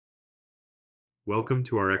Welcome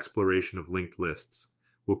to our exploration of linked lists.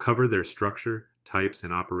 We'll cover their structure, types,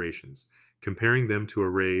 and operations, comparing them to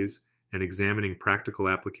arrays and examining practical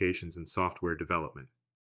applications in software development.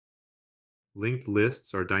 Linked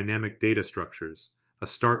lists are dynamic data structures, a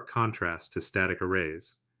stark contrast to static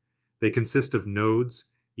arrays. They consist of nodes,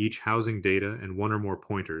 each housing data and one or more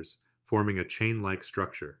pointers, forming a chain-like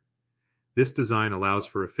structure. This design allows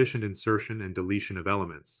for efficient insertion and deletion of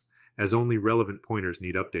elements, as only relevant pointers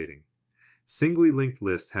need updating. Singly linked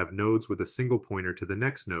lists have nodes with a single pointer to the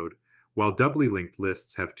next node, while doubly linked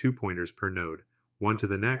lists have two pointers per node, one to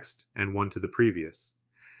the next and one to the previous.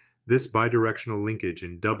 This bidirectional linkage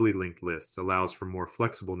in doubly linked lists allows for more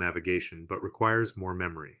flexible navigation but requires more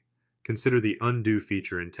memory. Consider the undo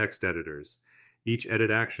feature in text editors. Each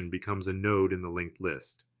edit action becomes a node in the linked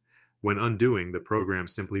list. When undoing, the program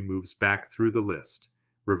simply moves back through the list,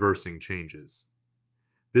 reversing changes.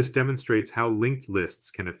 This demonstrates how linked lists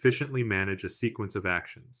can efficiently manage a sequence of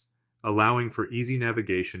actions, allowing for easy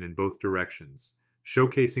navigation in both directions,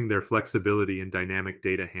 showcasing their flexibility in dynamic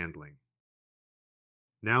data handling.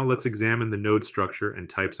 Now let's examine the node structure and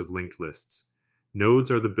types of linked lists. Nodes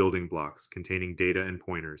are the building blocks containing data and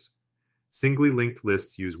pointers. Singly linked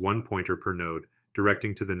lists use one pointer per node,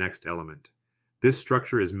 directing to the next element. This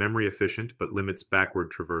structure is memory efficient but limits backward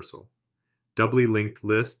traversal. Doubly linked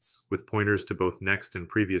lists, with pointers to both next and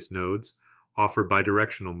previous nodes, offer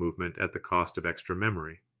bidirectional movement at the cost of extra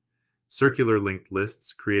memory. Circular linked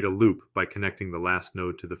lists create a loop by connecting the last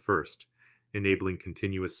node to the first, enabling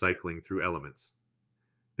continuous cycling through elements.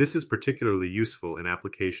 This is particularly useful in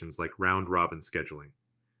applications like round-robin scheduling.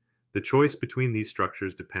 The choice between these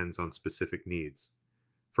structures depends on specific needs.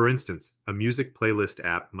 For instance, a music playlist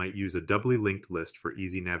app might use a doubly linked list for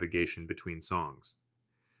easy navigation between songs.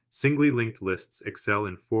 Singly linked lists excel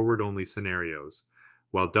in forward-only scenarios,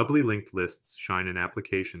 while doubly linked lists shine in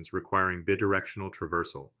applications requiring bidirectional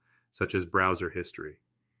traversal, such as browser history.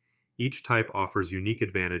 Each type offers unique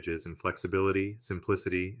advantages in flexibility,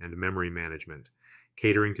 simplicity, and memory management,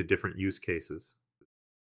 catering to different use cases.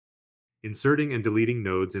 Inserting and deleting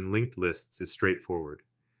nodes in linked lists is straightforward.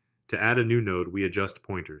 To add a new node, we adjust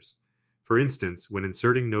pointers. For instance, when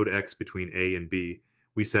inserting node X between A and B,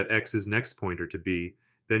 we set X's next pointer to B,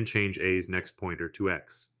 then change A's next pointer to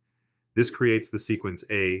X. This creates the sequence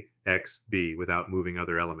A, X, B without moving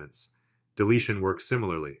other elements. Deletion works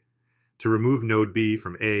similarly. To remove node B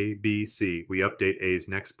from A, B, C, we update A's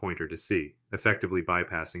next pointer to C, effectively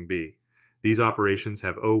bypassing B. These operations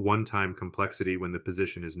have one-time complexity when the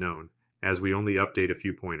position is known, as we only update a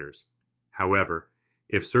few pointers. However,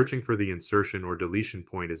 if searching for the insertion or deletion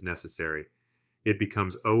point is necessary, it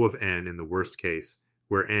becomes O of n in the worst case,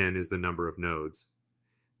 where n is the number of nodes.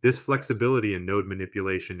 This flexibility in node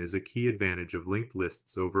manipulation is a key advantage of linked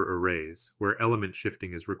lists over arrays, where element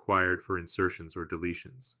shifting is required for insertions or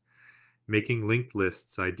deletions, making linked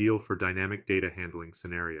lists ideal for dynamic data handling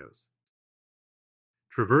scenarios.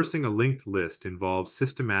 Traversing a linked list involves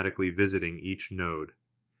systematically visiting each node.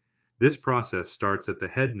 This process starts at the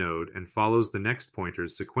head node and follows the next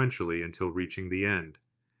pointers sequentially until reaching the end.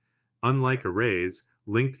 Unlike arrays,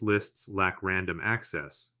 linked lists lack random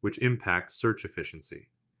access, which impacts search efficiency.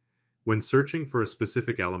 When searching for a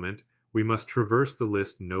specific element, we must traverse the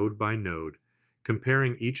list node by node,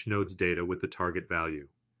 comparing each node's data with the target value.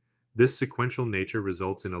 This sequential nature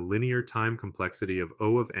results in a linear time complexity of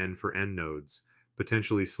O of n for n nodes,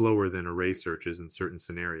 potentially slower than array searches in certain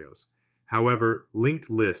scenarios. However, linked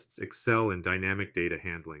lists excel in dynamic data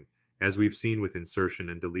handling, as we've seen with insertion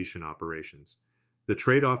and deletion operations. The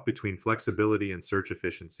trade-off between flexibility and search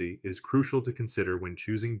efficiency is crucial to consider when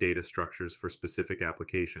choosing data structures for specific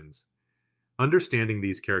applications. Understanding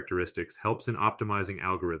these characteristics helps in optimizing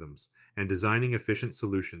algorithms and designing efficient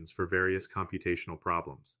solutions for various computational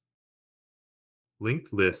problems.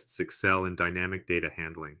 Linked lists excel in dynamic data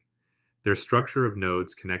handling. Their structure of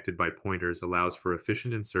nodes connected by pointers allows for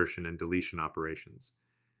efficient insertion and deletion operations.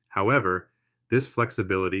 However, this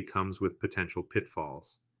flexibility comes with potential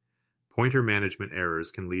pitfalls. Pointer management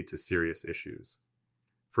errors can lead to serious issues.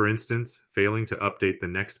 For instance, failing to update the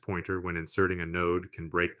next pointer when inserting a node can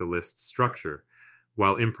break the list's structure,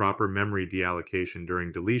 while improper memory deallocation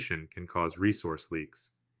during deletion can cause resource leaks.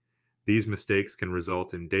 These mistakes can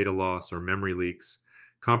result in data loss or memory leaks,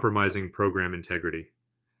 compromising program integrity.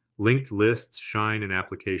 Linked lists shine in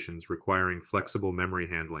applications requiring flexible memory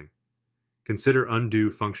handling. Consider undo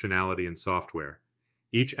functionality in software.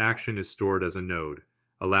 Each action is stored as a node,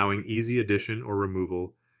 allowing easy addition or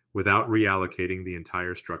removal without reallocating the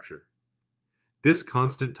entire structure. This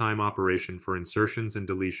constant time operation for insertions and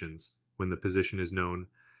deletions, when the position is known,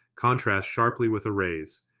 contrasts sharply with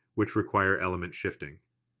arrays, which require element shifting.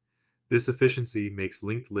 This efficiency makes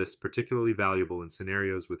linked lists particularly valuable in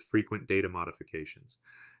scenarios with frequent data modifications,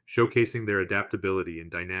 showcasing their adaptability in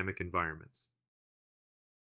dynamic environments.